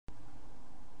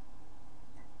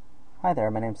Hi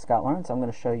there, my name is Scott Lawrence. I'm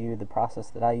going to show you the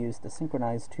process that I use to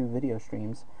synchronize two video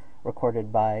streams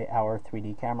recorded by our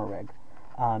 3D camera rig.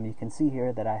 You can see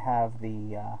here that I have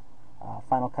the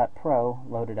Final Cut Pro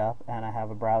loaded up, and I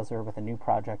have a browser with a new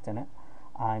project in it.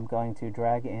 I'm going to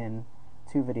drag in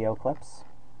two video clips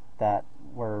that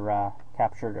were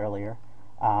captured earlier.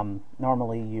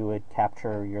 Normally you would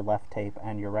capture your left tape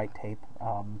and your right tape,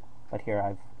 but here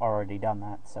I've already done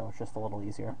that, so it's just a little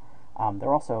easier.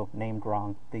 They're also named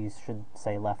wrong. These should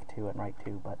say left 2 and right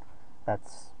 2, but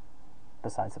that's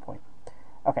besides the point.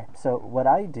 Okay, so what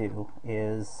I do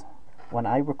is when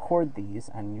I record these,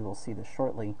 and you will see this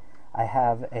shortly, I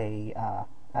have a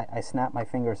I snap my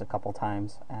fingers a couple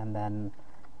times, and then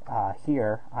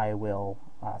here I will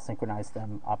synchronize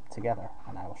them up together,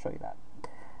 and I will show you that.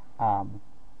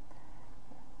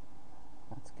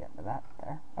 Let's get into that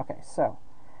there. Okay, so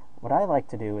what I like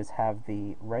to do is have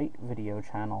the right video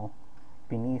channel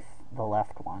beneath the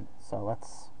left one. So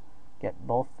let's get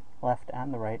both left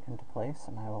and the right into place,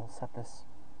 and I will set this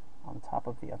on top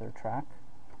of the other track.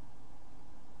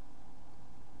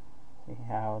 See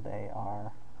how they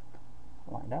are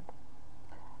lined up.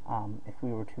 If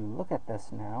we were to look at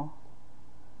this now,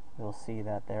 you'll see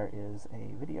that there is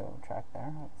a video track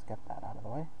there. Let's get that out of the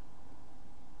way.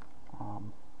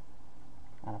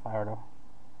 And if I were to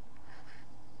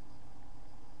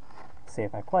see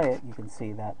if I play it, you can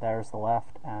see that there's the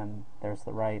left and there's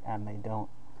the right, and they don't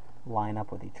line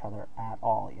up with each other at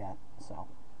all yet. So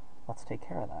let's take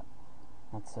care of that.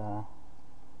 Let's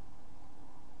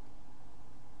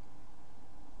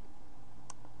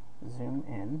zoom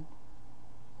in.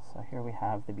 So here we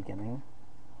have the beginning.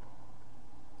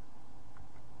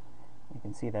 You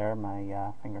can see there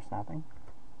my finger snapping.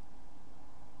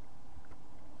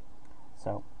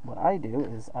 So what I do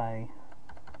is I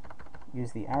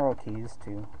use the arrow keys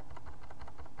to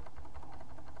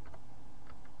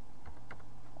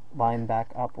line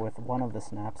back up with one of the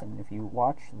snaps, and if you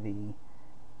watch the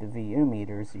VU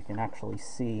meters, you can actually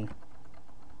see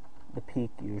the peak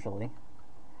usually.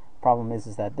 Problem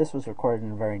is that this was recorded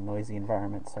in a very noisy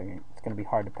environment, so it's going to be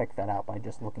hard to pick that out by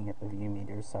just looking at the VU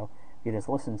meters. So if you just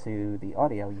listen to the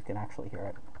audio, you can actually hear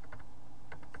it.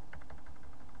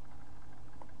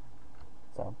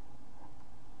 So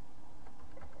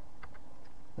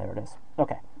there it is.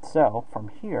 Okay, so from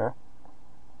here,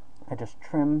 I just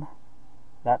trim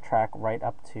that track right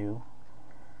up to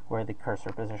where the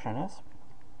cursor position is.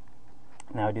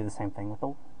 Now I do the same thing with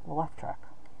the left track.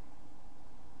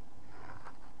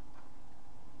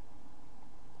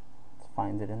 Let's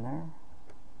find it in there.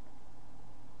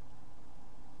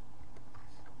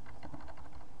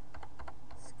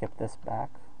 Skip this back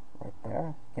right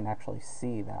there. You can actually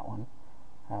see that one,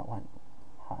 how it went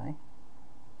high.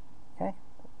 Okay.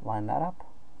 Line that up,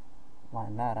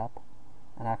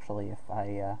 and actually if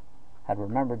I had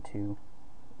remembered to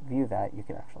view that, you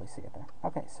could actually see it there.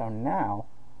 Okay, so now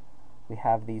we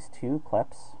have these two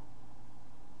clips,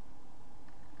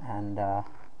 and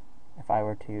if I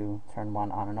were to turn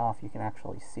one on and off, you can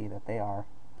actually see that they are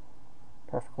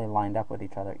perfectly lined up with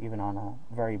each other. Even on a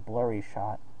very blurry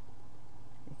shot,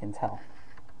 you can tell.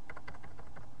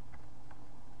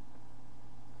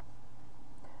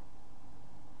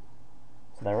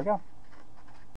 So there we go.